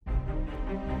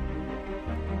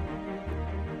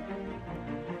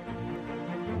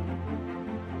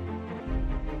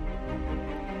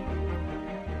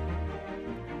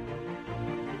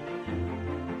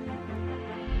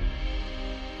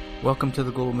Welcome to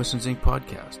the Global Missions Inc.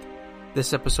 podcast.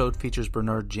 This episode features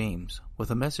Bernard James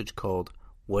with a message called,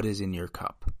 What is in Your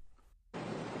Cup?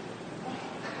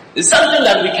 It's something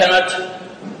that we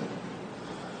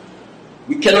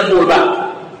cannot hold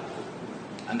back.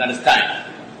 And that is time.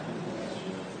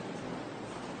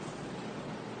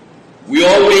 We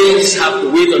always have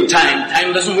to wait on time.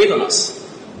 Time doesn't wait on us.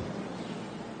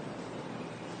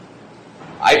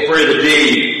 I pray the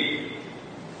day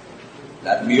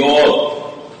that we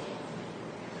all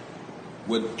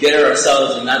would get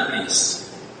ourselves in that place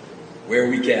where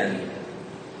we can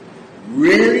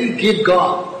really give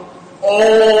God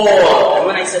all. And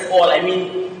when I said all, I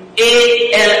mean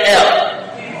A-L-L.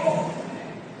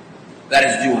 That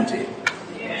is due unto Him.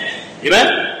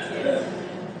 Amen?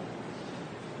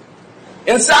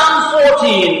 In Psalm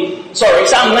 19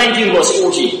 verse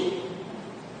 14,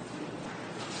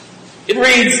 it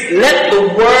reads, Let the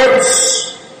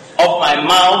words of my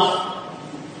mouth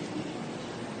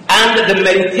and the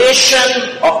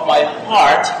meditation of my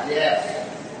heart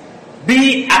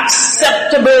be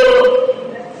acceptable.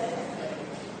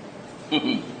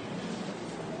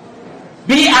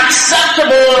 Be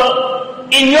acceptable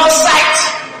in your sight,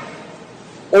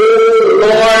 O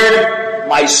Lord,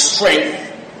 my strength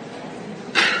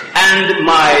and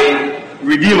my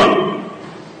Redeemer.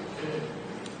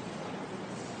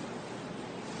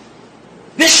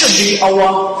 This should be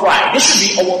our cry. This should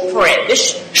be our prayer.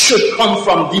 This should come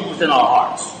from deep within our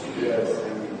hearts.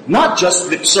 Not just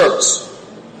lip service.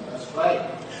 That's right.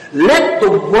 Let the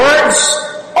words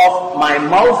of my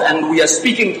mouth, and we are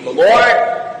speaking to the Lord,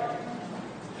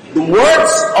 the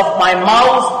words of my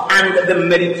mouth and the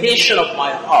meditation of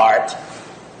my heart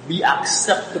be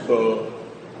acceptable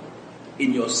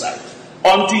in your sight.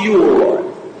 Unto you, O Lord.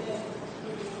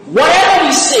 Whatever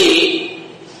we say,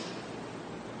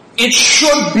 it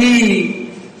should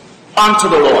be unto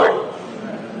the Lord.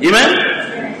 Amen?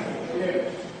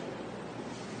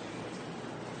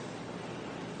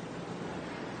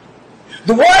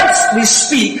 The words we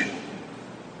speak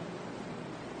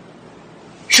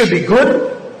should be good,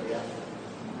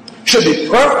 should be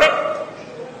perfect,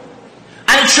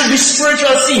 and it should be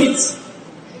spiritual seeds.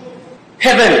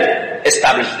 Heaven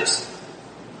established this.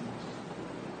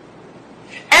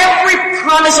 Every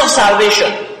promise of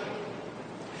salvation,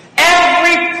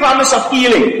 every promise of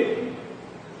healing,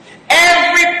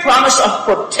 every promise of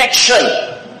protection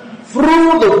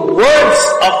through the words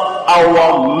of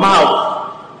our mouth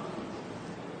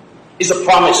is a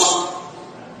promise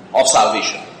of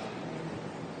salvation.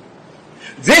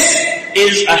 This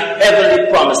is a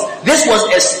heavenly promise. This was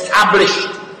established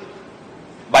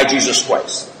by Jesus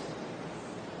Christ.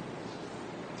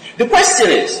 The question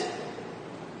is,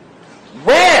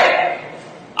 where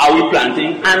are we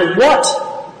planting and what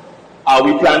are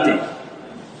we planting?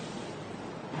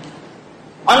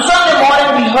 On Sunday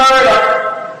morning we heard of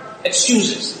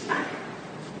excuses.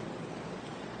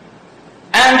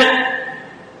 And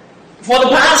for the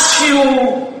past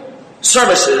few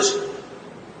services,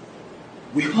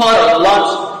 we heard a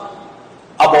lot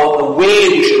about the way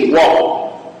we should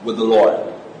walk with the Lord.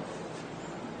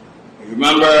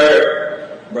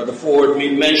 Remember, Brother Ford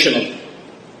made mention of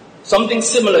something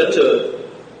similar to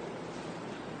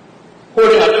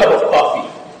holding a cup of coffee.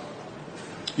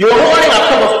 You're holding a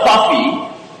cup of coffee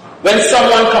when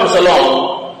someone comes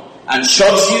along and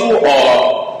shoves you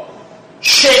or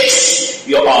shakes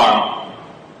your arm,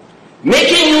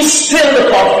 making you spill the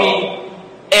coffee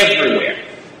everywhere.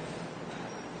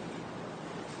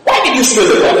 Why did you spill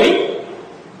the coffee?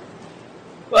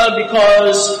 Well,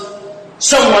 because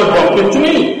someone bumped into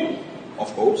me.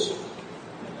 Of course.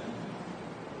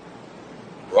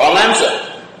 Wrong answer.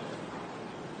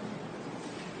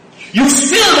 You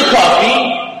spilled the coffee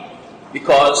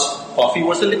because coffee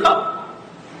was in the cup.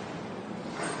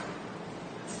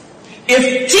 If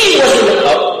tea was in the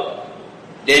cup,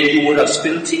 then you would have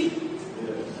spilled tea.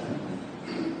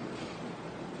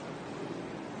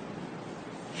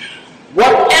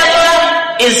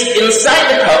 Whatever is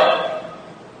inside the cup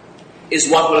is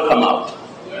what will come out.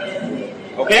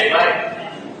 Okay?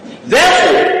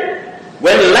 Therefore,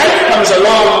 when life comes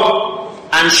along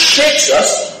and shakes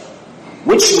us,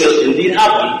 which will indeed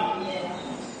happen,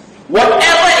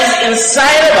 whatever is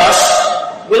inside of us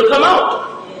will come out.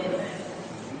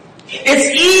 It's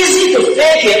easy to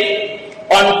fake it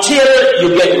until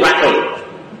you get rattled.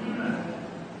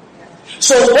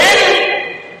 So when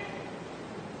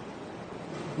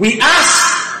we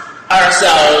ask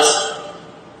ourselves,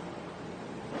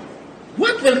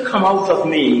 What will come out of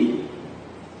me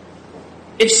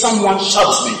if someone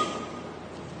shoves me?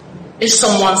 If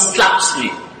someone slaps me?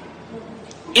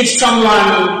 If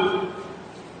someone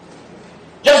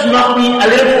just knocked me a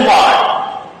little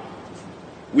hard?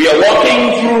 We are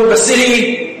walking through the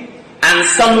city and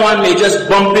someone may just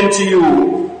bump into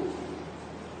you,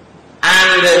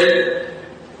 and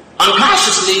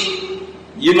unconsciously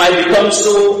you might become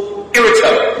so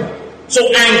irritable,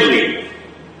 so angry.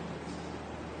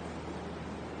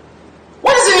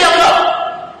 What is in your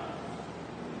cup?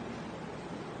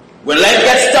 When life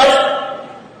gets tough,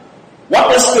 what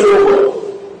will spill over?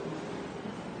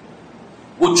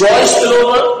 Would joy spill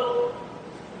over?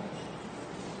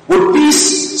 Would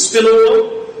peace spill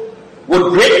over?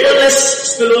 Would gratefulness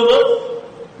spill over?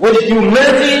 Would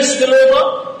humility spill over?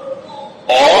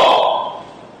 Or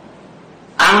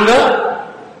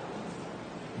anger?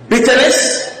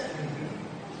 Bitterness?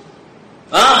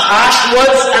 Harsh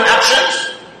words and actions?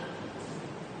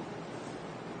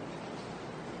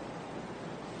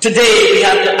 Today we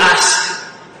have to ask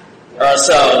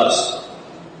ourselves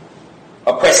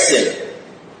a question.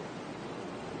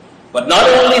 But not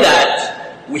only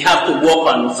that, we have to work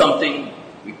on something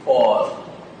we call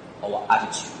our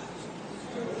attitude.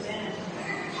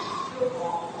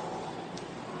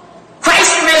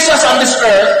 Christ placed us on this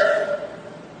earth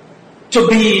to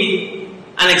be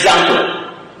an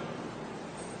example.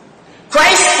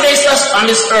 Christ placed us on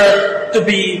this earth to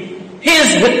be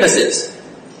His witnesses.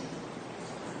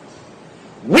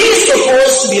 We're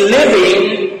supposed to be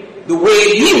living the way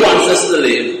He wants us to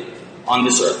live on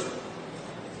this earth.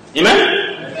 Amen?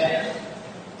 Amen.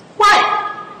 Why?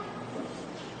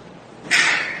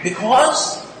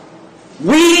 Because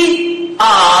we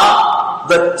are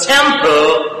the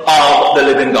temple of the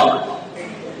living God.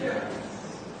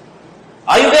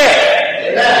 Are you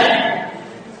there? Amen.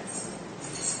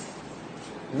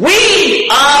 We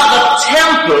are the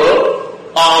temple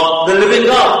of the living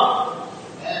God.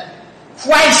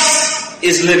 Christ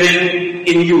is living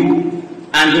in you,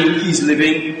 and He's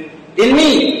living in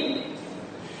me.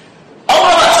 All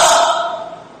of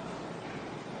us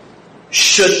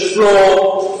should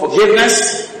flow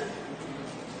forgiveness,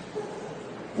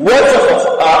 words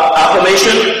of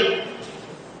affirmation,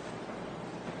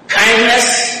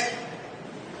 kindness,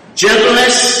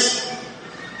 gentleness,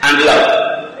 and love.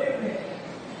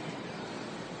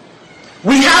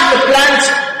 We have to plant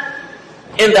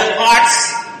in the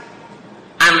hearts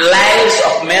and lives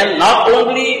of men, not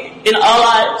only in our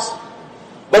lives,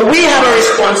 but we have a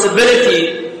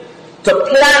responsibility to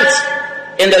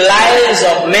plant in the lives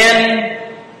of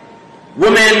men,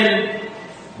 women,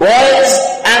 boys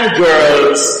and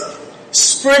girls,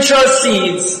 spiritual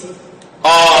seeds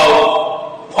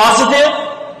of positive,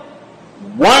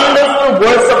 wonderful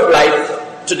words of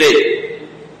life today.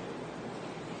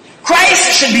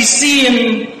 Christ should be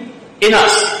seen in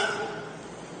us.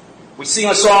 We sing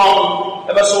a song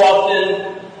ever so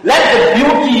often, let the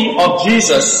beauty of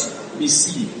Jesus be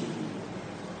seen.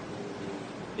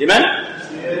 Amen?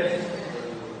 Yes.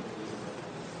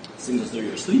 Sing as though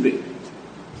you're sleeping.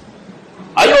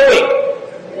 Are you awake?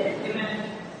 Amen.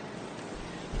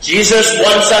 Jesus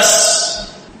wants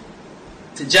us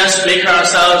to just make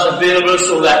ourselves available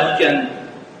so that He can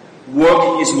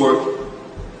work His work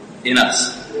in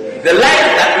us. The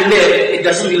life that we live, it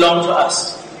doesn't belong to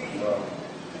us.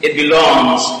 It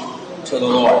belongs to the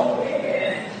Lord.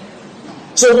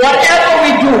 So whatever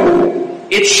we do,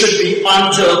 it should be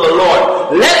unto the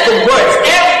Lord. Let the words,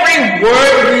 every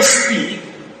word we speak,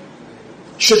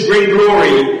 should bring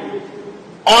glory,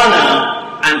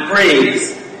 honor, and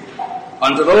praise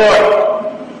unto the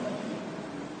Lord.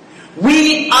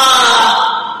 We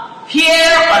are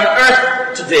here on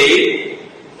earth today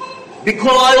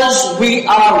because we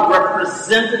are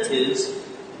representatives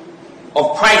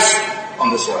of Christ on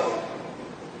this earth.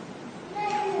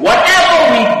 Whatever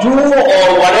we do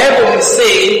or whatever we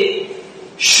say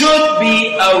should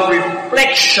be a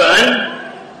reflection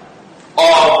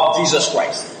of Jesus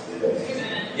Christ.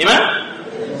 Amen?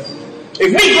 If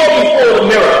we go before the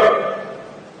mirror,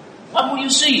 what will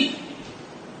you see?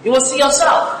 You will see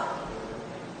yourself.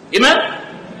 Amen?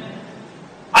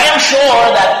 I am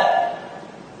sure that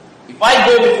if I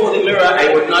go before the mirror,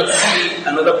 I would not see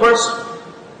another person,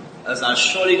 as I'm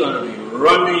surely going to be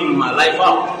running my life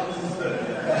out.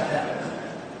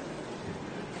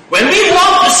 When we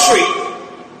walk the street,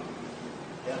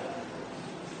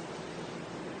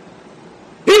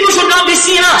 people should not be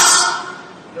seeing us,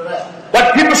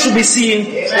 but people should be seeing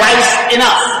Christ in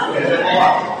us.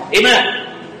 Amen.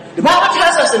 The Bible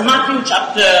tells us in Matthew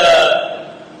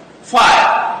chapter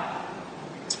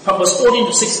 5, from verse 14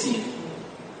 to 16,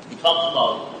 it talks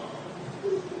about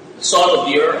the salt of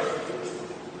the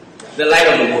earth, the light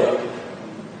of the world.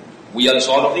 We are the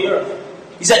salt of the earth.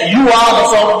 He said, you are the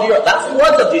salt of the earth. That's the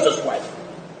words of Jesus Christ.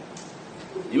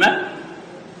 Amen?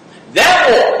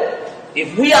 Therefore,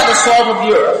 if we are the salt of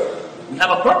the earth, we have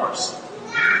a purpose.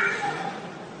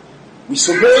 We're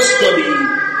supposed to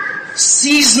be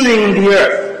seasoning the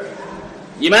earth.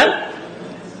 Amen?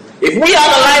 If we are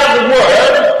the light of the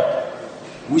world,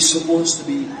 we're supposed to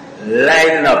be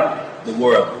lighting up the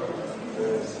world.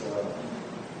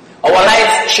 Our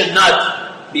light should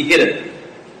not be hidden,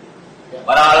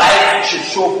 but our light should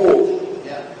show forth.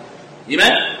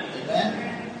 Amen?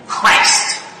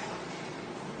 Christ.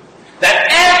 That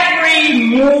every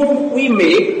move we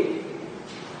make,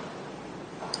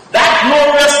 that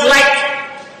glorious light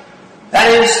that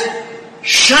is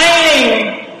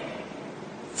shining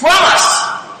from us.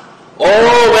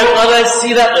 Oh, when others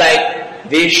see that light,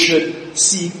 they should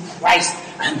see Christ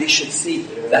and they should see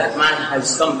that man has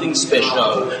something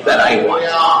special that I want.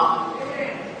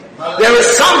 There is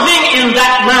something in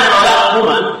that man or that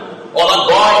woman or that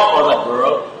boy or that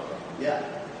girl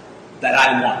that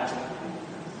I want.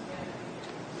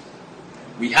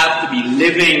 We have to be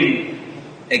living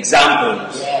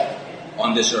examples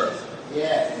on this earth.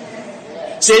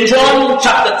 St. John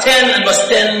chapter 10 and verse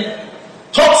 10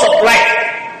 talks of light.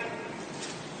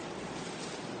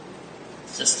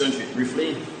 Just turn to it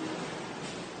briefly.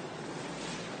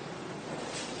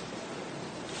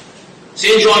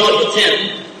 St. John chapter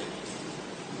 10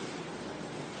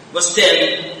 verse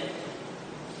 10.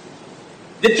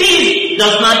 The thief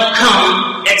does not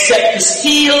come except to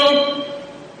steal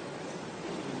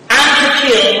and to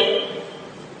kill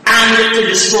and to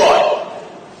destroy.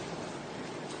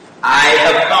 I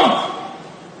have come.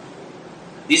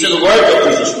 These are the words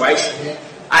of Jesus Christ.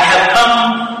 I have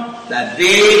come that they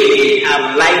may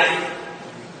have life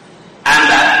and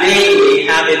that they may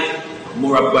have it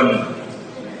more abundantly.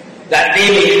 That they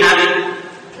may have it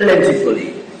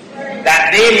plentifully.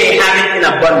 That they may have it in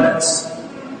abundance.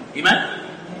 Amen?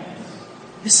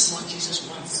 This is what Jesus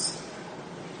wants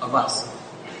of us.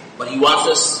 But he wants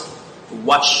us to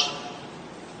watch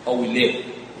how we live.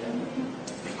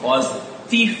 Because the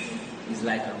thief is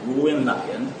like a roaring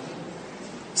lion,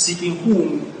 seeking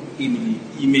whom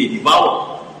he may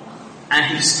devour. And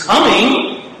he's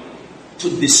coming to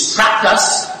distract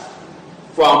us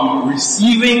from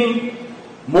receiving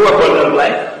more abundant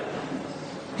life.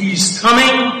 He's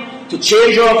coming to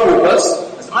change our focus.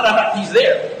 As a matter of fact, he's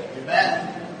there. Amen.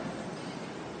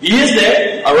 He is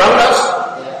there around us,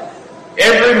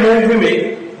 every move we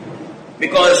make,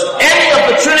 because any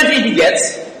opportunity he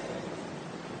gets,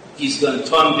 he's going to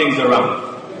turn things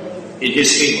around in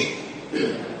his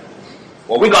favor.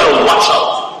 Well, we got to watch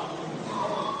out.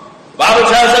 The Bible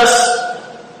tells us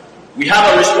we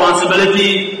have a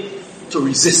responsibility to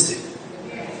resist him.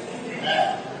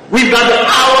 We've got the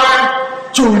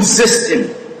power to resist him.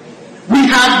 We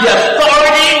have the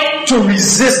authority to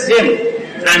resist him,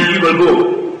 and he will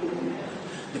go.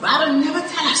 The Bible never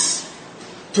tells us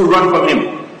to run from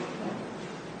him.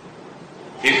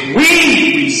 If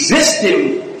we resist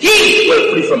him, he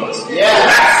will flee from us.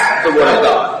 That's the word of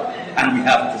God. And we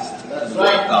have to listen to the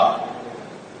word of God.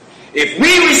 If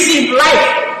we receive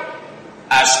life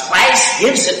as Christ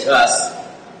gives it to us,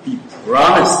 he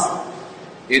promised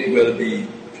it will be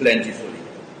plentifully.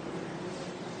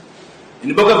 In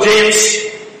the book of James,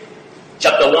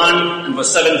 chapter 1 and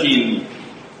verse 17,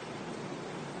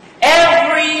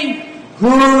 every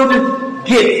good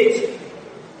gift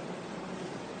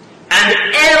and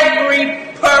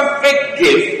every perfect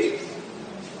gift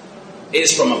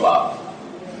is from above.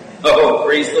 Oh,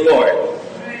 praise the Lord.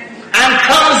 And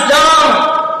comes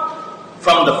down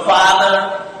from the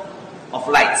Father of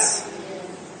lights,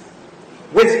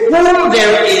 with whom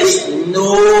there is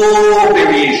no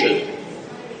variation,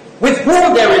 with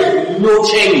whom there is no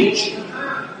change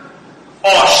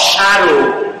or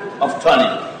shadow of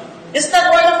turning. Isn't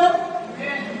that wonderful?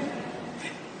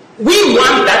 We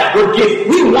want that good gift.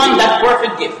 We want that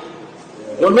perfect gift.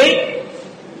 Don't we?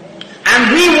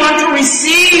 And we want to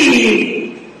receive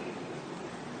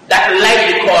that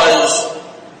light because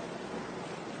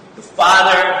the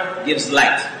Father gives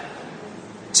light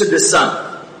to the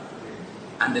Son.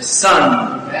 And the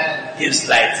Son gives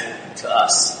light to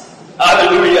us.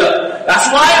 Hallelujah. That's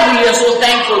why we are so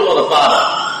thankful for the Father.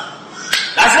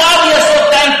 That's why we are so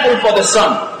thankful for the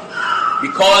Son.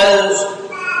 Because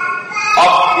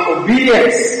of the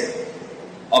obedience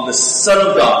of the Son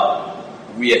of God,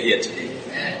 we are here today.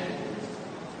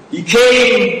 He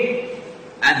came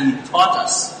and he taught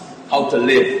us how to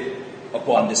live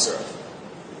upon this earth.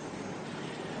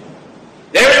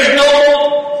 There is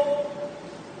no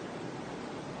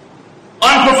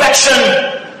unperfected protection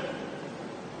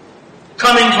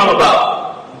coming from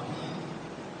above.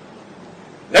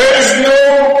 There is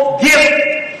no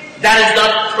gift that is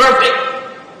not perfect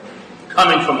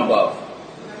coming from above.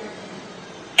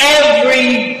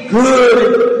 Every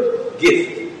good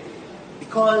gift,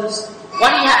 because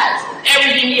what he has,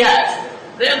 everything he has,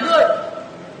 they're good.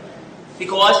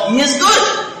 Because he is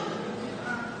good.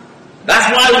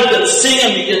 That's why we can sing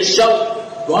and we can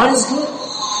shout, God is good.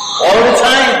 All the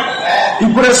time. He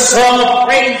put a song of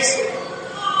praise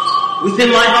within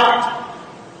my heart.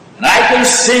 And I can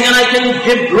sing and I can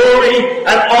give glory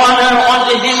and honor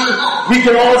unto him. We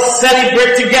can all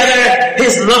celebrate together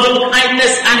his loving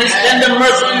kindness and his tender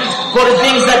mercies for the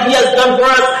things that he has done for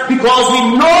us, because we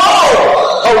know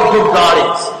how good God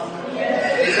is.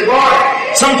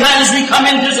 Sometimes we come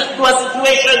into a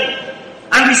situation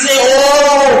and we say,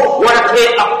 oh, what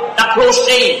a close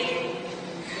shave.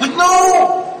 But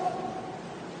no.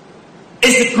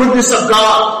 It's the goodness of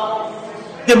God,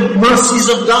 the mercies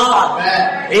of God.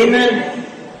 Amen.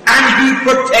 And he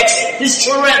protects his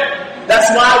children. That's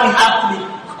why we have to be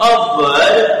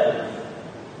covered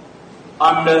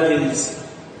under his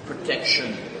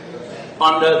protection,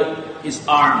 under his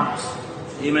arms.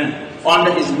 Amen.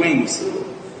 Under his wings.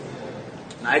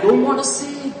 And I don't want to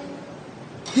say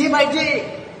day by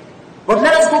day, but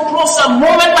let us go closer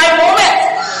moment by moment.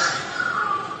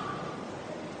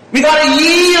 We got to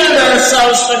yield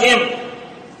ourselves to him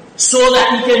so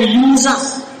that he can use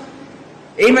us.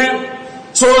 Amen.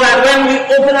 So that when we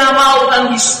open our mouth and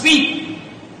we speak,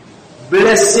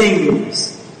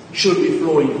 blessings should be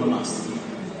flowing from us.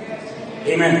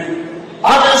 Amen.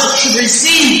 Others should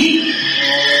receive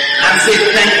and say,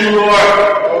 thank you,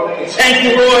 Lord. Thank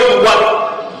you, Lord, for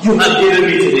what you have given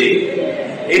me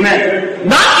today. Amen.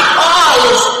 Not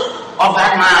because of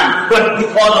that man, but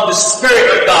because of the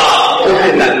Spirit of God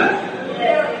within that man.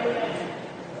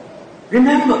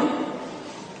 Remember,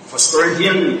 1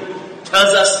 Corinthians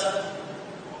tells us,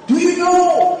 do you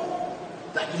know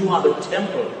that you are the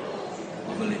temple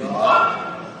of the living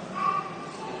God?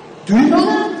 Do you know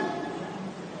that?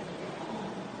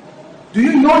 Do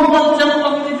you know you are the temple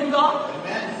of the living God?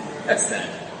 Amen. That's that.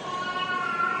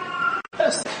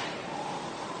 That's that.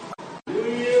 Do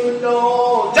you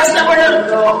know? Just never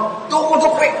know. Don't go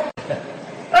too quick.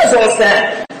 That's all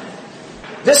stand.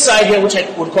 This side here, which I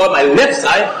would call my left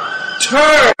side,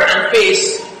 turn and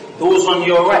face those on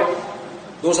your right.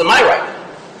 Those on my right.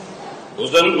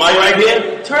 Those on my right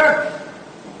here, turn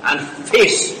and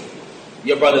face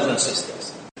your brothers and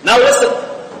sisters. Now listen.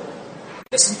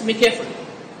 Listen to me carefully.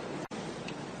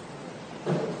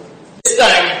 This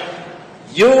time,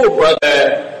 you,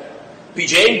 brother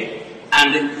PJ,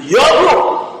 and your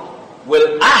group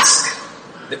will ask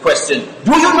the question,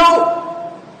 do you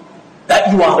know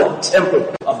that you are the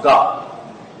temple of God?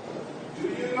 Do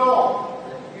you know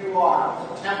that you are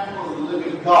the temple of the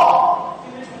living God?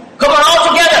 Come on, all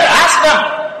together, ask them.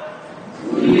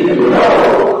 Do you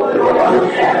know you are the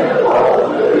temple of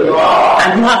the living God? And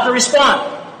you have to respond.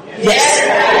 Yes.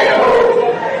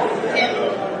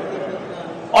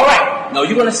 All right, now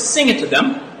you're going to sing it to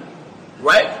them,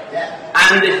 right?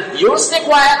 And you'll stay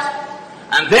quiet.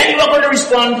 And then you are going to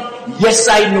respond, yes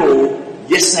I know,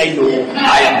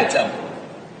 I am the temple.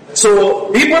 So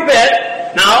be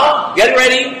prepared. Now, get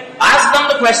ready. Ask them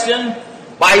the question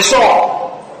by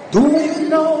song. Do you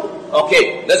know?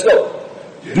 Okay, let's go.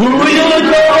 Do you know you are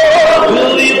the temple?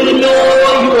 Do you know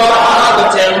you are the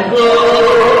temple?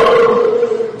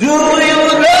 Do you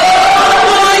know?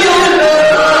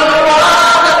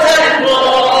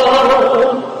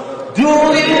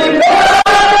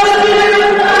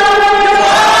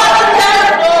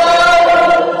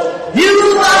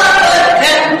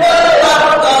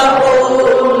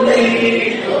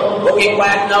 Okay,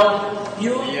 quiet now.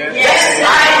 You? Yes,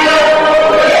 I know.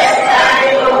 Yes,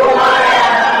 I know. I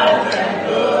am the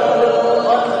temple.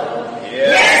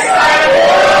 Yes, I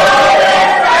know.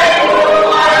 Yes, I know.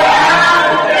 I am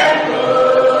the temple.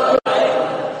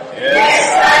 Yes,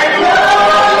 I know. Yes, I know.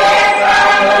 I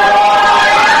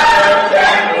am the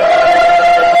temple.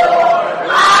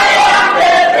 I am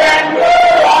the temple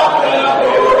of the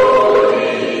Holy.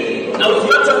 Now it's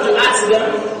your turn to ask them,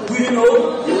 do you know?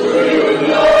 Do you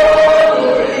know?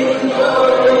 Do you know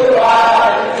you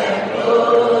are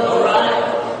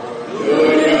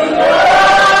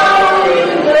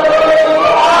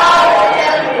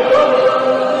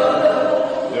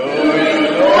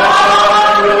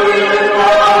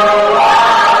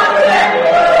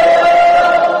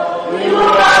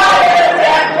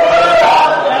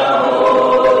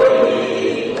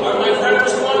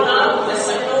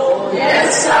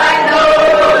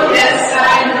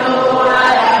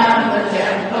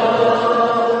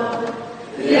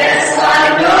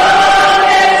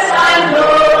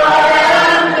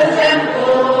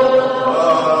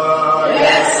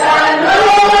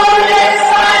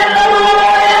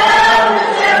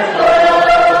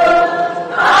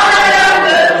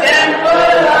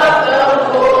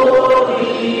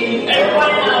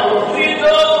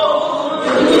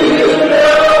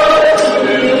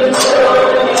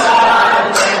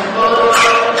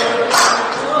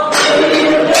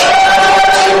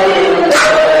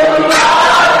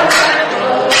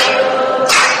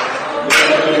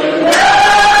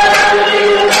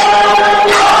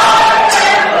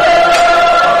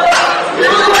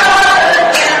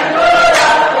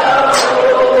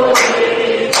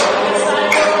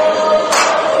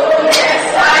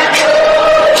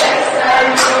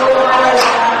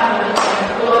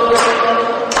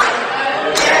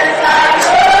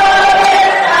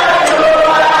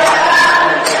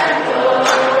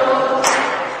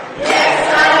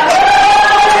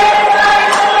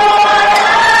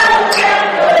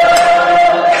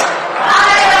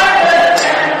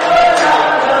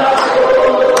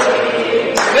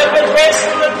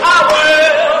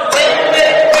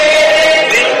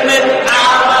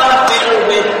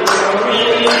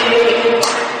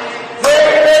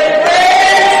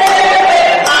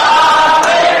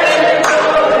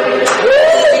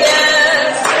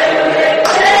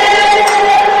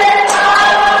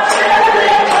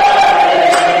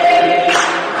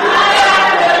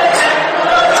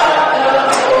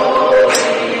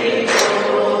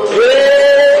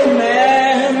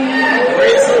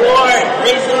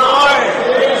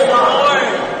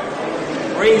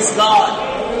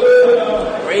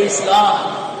Praise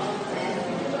God.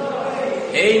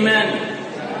 Amen.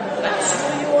 That's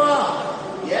who you are.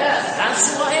 Yes. That's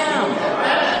who I am.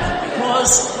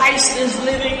 Because Christ is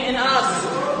living in us.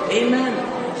 Amen.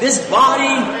 This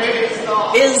body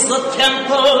is the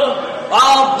temple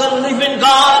of the living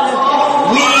God.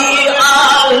 We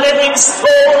are living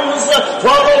stones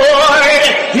for the Lord.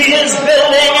 He is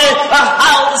building a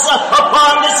house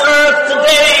upon this earth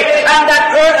today. And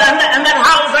that earth and that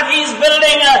house that He's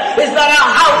building is not a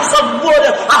house of wood,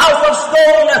 a house of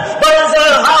stone, but is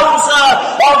a house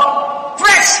of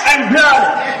flesh and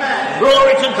blood. Amen.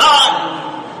 Glory to God.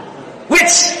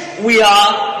 Which we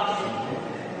are.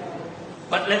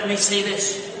 But let me say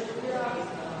this.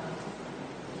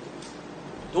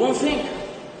 Don't think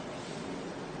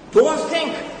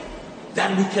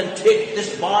that we can take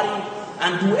this body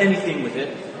and do anything with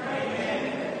it.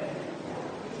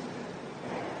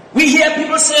 We hear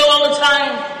people say all the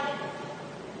time,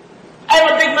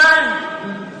 I'm a big man.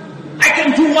 I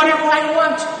can do whatever I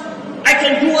want. I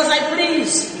can do as I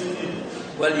please.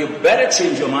 Well, you better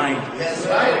change your mind. That's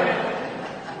right.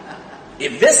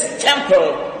 If this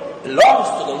temple belongs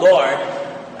to the Lord,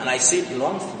 and I say it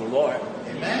belongs to the Lord,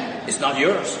 amen. It's not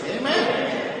yours.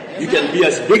 Amen. You can be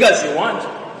as big as you want,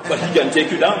 but He can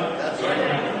take you down. That's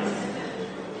right.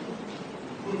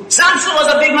 Samson was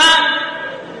a big man.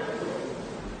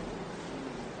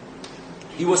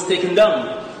 He was taken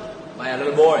down by a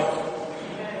little boy.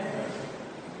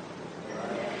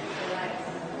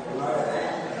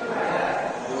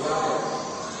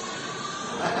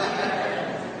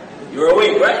 You're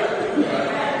awake, right?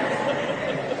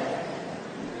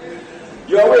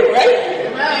 You're awake, right?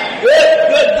 Amen. Good.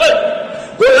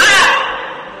 Goliath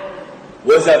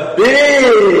was a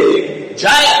big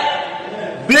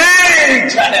giant. Big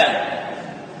giant.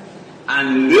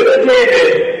 And little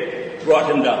David brought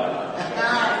him down.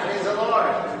 Praise the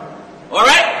Lord.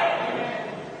 Alright?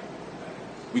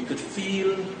 We could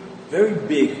feel very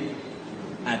big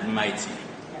and mighty.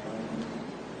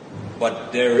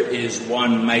 But there is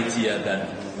one mightier than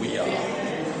we are.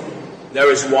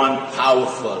 There is one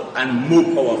powerful and more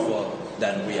powerful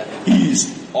than we are. He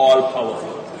is all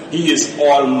powerful. He is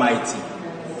almighty.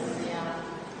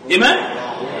 Amen?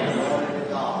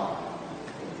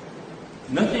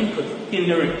 Nothing could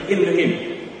hinder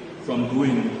him from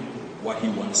doing what he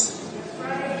wants to do.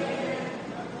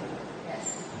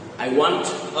 I want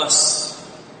us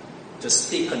to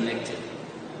stay connected.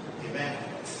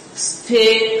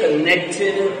 Stay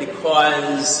connected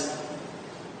because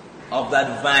of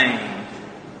that vine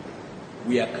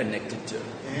we are connected to.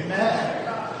 Amen.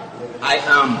 I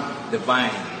am the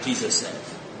vine, Jesus said.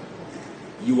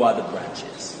 You are the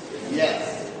branches.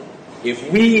 Yes.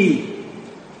 If we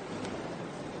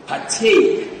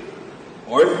partake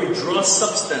or if we draw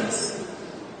substance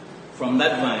from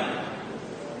that vine,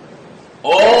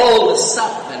 all the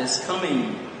sap that is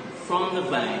coming from the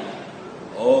vine,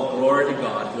 oh, glory to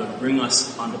God, will bring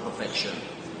us unto perfection.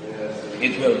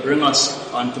 It will bring us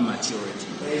unto maturity.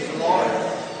 Praise the Lord.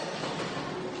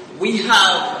 We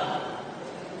have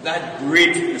that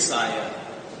great Messiah.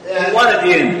 What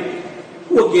again?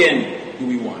 Who again do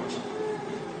we want?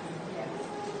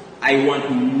 I want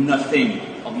nothing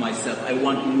of myself. I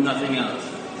want nothing else.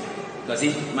 Because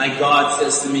if my God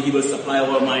says to me, He will supply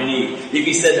all my need. If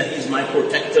He says that He's my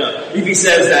protector. If He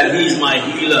says that He's my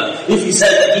healer. If He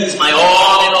says that He's my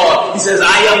all in all. He says,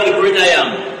 I am the great I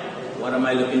am. What am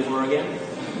I looking for again?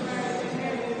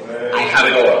 I have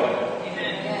it all.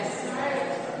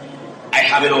 I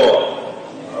have it all.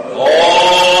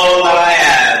 All that I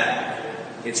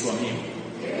have, it's from Him.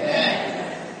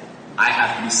 I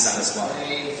have to be satisfied.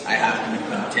 I have to be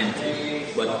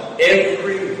contented. But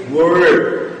every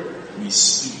word we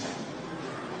speak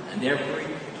and every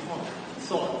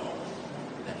thought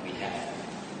that we have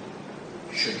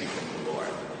should be from the Lord.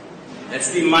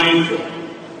 Let's be mindful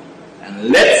and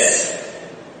let's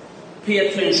pay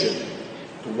attention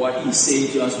to what He's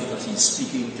saying to us, because He's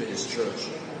speaking to His church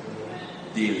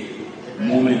daily,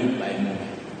 moment by moment.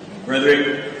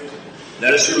 Brethren,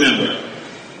 let us remember,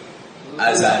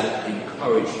 as I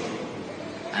encourage you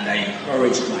and I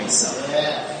encourage myself,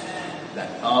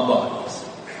 that our bodies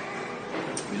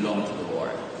belong to the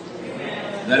Lord.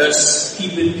 Let us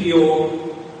keep it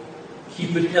pure,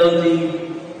 keep it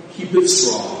healthy, keep it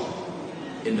strong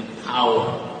in the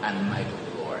power and might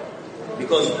of the Lord.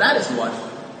 Because that is what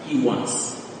He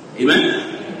wants.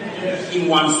 Amen? He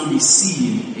wants to be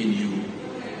seen in you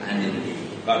and in me.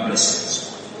 God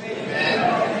bless you.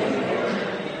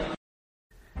 Amen.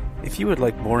 If you would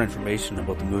like more information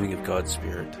about the moving of God's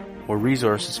Spirit or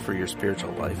resources for your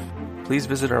spiritual life, please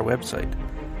visit our website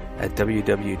at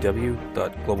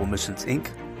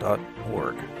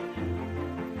www.globalmissionsinc.org.